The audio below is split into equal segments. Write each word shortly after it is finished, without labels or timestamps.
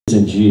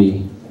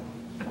G.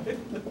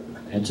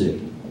 That's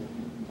it.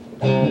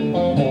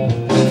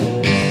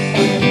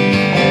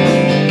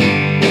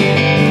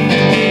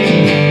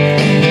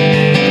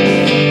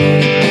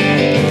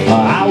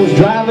 I was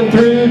driving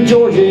through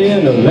Georgia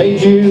in the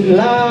late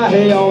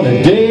July on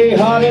a day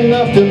hot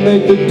enough to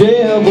make the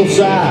devil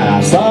sigh.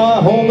 I saw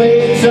a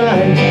homemade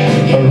sign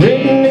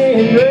written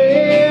in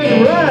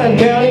red, Ryan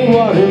County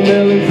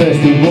Watermelon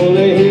Festival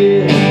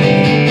ahead.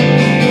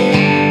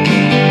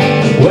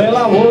 Well,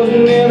 I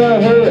wasn't in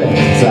a hurry,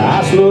 so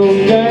I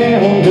slowed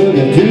down, took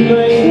a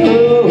two-lane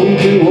road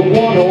to a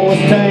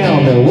one-horse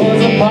town. There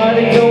was a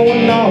party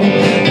going on.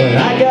 When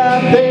I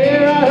got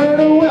there, I heard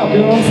a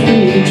welcome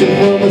speech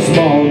from a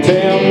small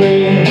town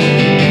man.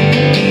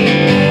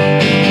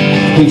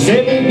 He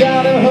said, we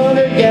got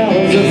 100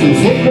 gallons of some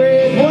sweet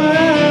red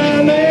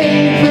wine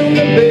made from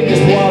the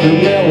biggest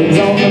watermelons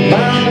on the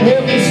vine.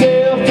 Help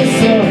yourself to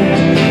some.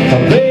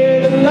 Play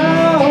it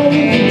along.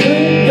 If you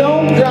drink,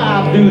 don't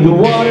drive, do the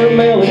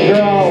watermelon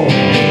draw.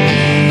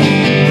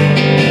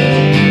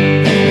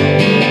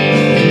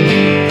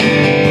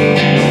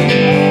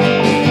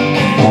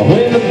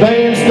 When the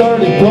band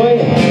started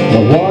playing,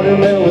 the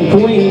watermelon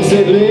queen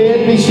said,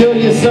 let me show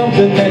you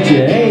something that you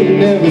ain't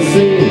never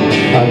seen.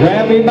 I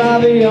grabbed me by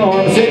the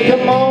arm, said,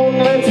 come on,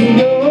 let's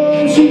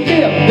go. She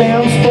dipped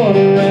down, spun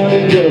around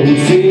and go,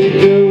 said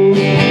go.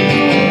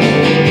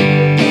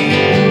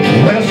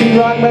 Well, she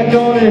rocked back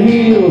on her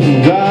heels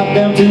and dropped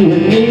down to her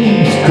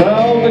knees,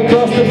 crawled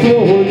across the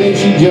floor, then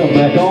she jumped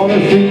back on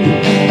her feet.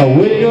 A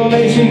wiggle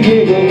and she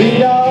giggled,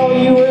 beat all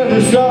you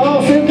ever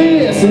saw. Said,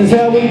 this is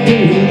how we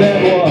do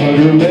that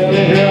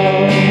watermelon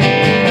draw.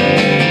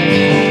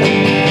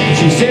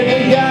 She said,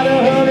 we got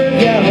 100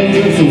 gallons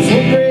of some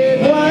sweet red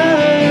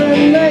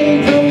wine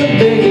made from the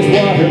biggest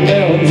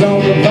watermelons on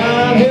the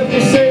vine. Help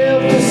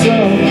yourself to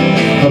some.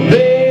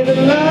 Obey the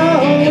law.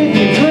 If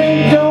you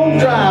drink, don't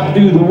drive,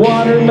 do the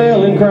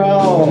watermelon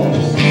crawl.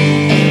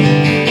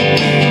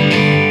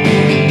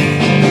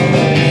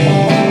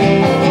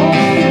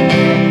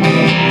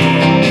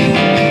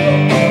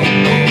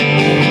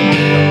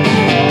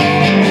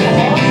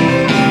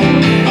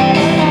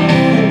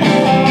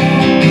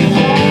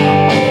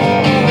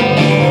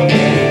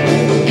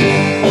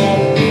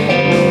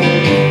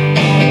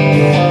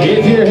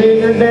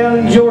 Down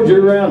in Georgia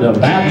around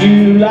about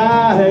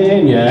July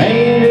and you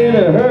ain't in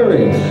a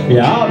hurry, you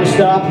ought to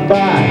stop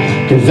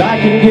by, 'cause I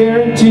can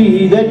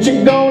guarantee that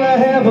you're gonna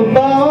have a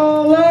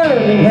ball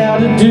learning how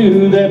to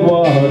do that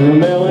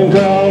watermelon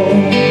crawl.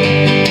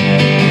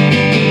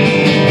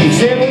 He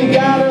said, we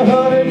got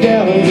 100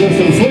 gallons of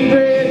some sweet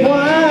red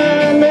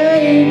wine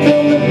made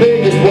from the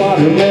biggest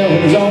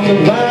watermelons on the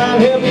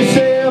vine. Help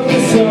yourself to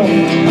some.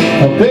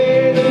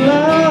 Obey the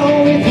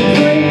law. If you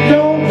drink,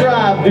 don't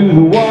drive, do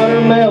the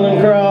watermelon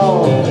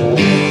crawl.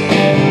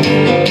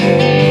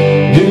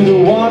 Do the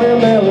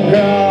watermelon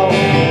crawl.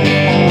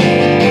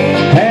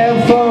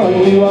 Have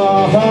fun, you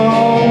all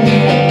home.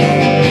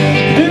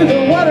 Do the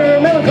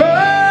watermelon crawl.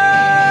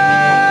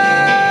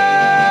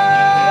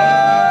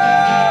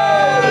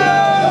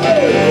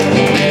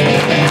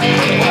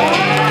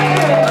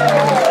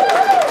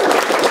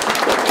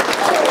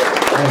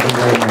 Thank you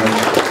very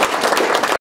much.